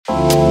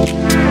Hey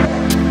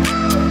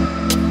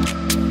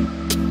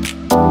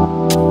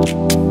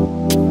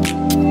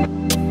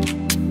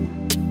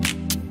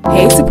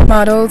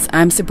Supermodels,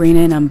 I'm Sabrina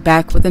and I'm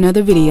back with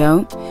another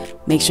video.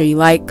 Make sure you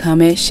like,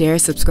 comment, share,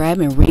 subscribe,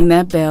 and ring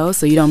that bell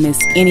so you don't miss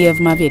any of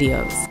my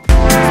videos.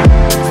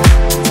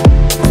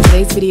 In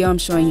today's video, I'm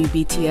showing you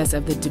BTS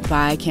of the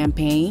Dubai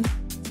campaign,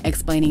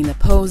 explaining the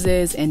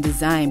poses and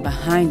design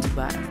behind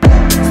Dubai.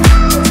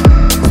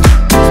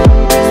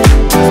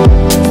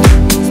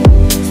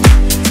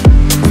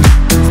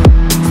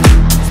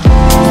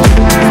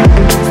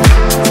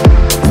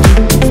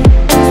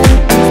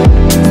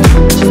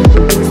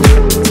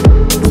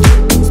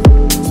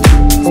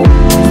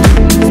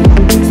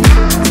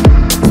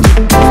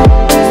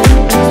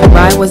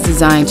 Was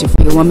designed to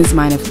free a woman's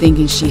mind of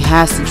thinking she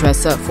has to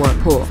dress up for a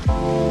pool.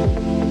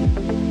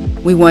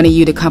 We wanted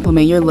you to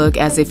compliment your look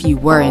as if you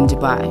were in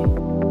Dubai.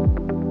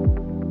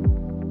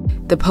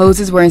 The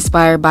poses were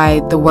inspired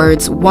by the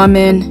words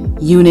woman,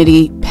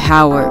 unity,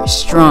 power,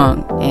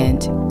 strong,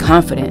 and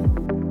confident.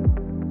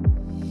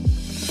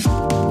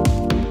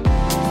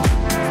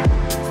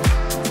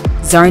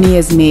 ZARNEA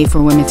is made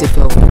for women to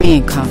feel free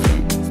and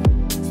confident.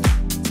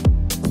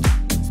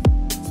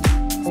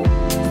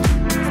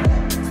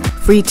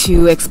 Free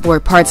to explore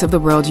parts of the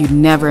world you'd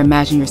never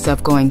imagine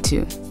yourself going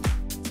to.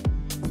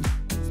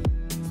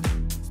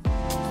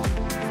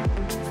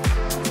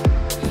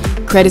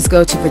 Credits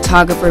go to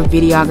photographer,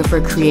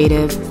 videographer,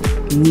 creative,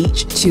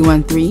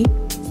 Niche213,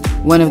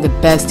 one of the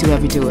best to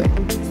ever do it.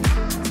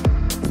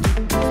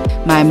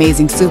 My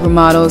amazing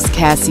supermodels,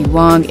 Cassie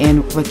Wong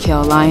and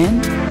Raquel Lyon.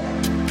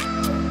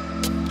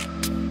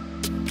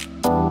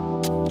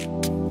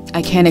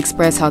 I can't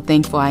express how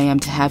thankful I am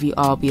to have you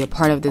all be a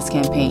part of this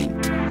campaign.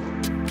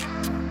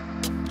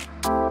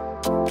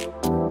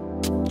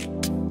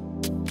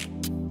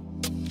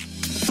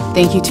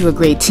 Thank you to a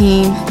great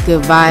team,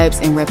 good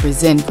vibes, and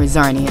represent for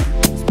ZARNEA.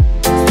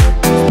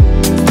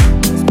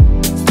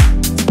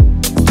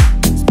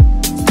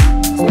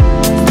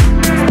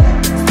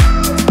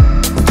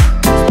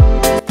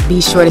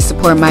 Be sure to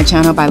support my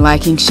channel by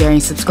liking, sharing,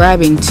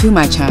 subscribing to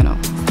my channel.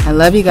 I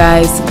love you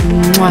guys.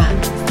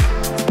 Mwah.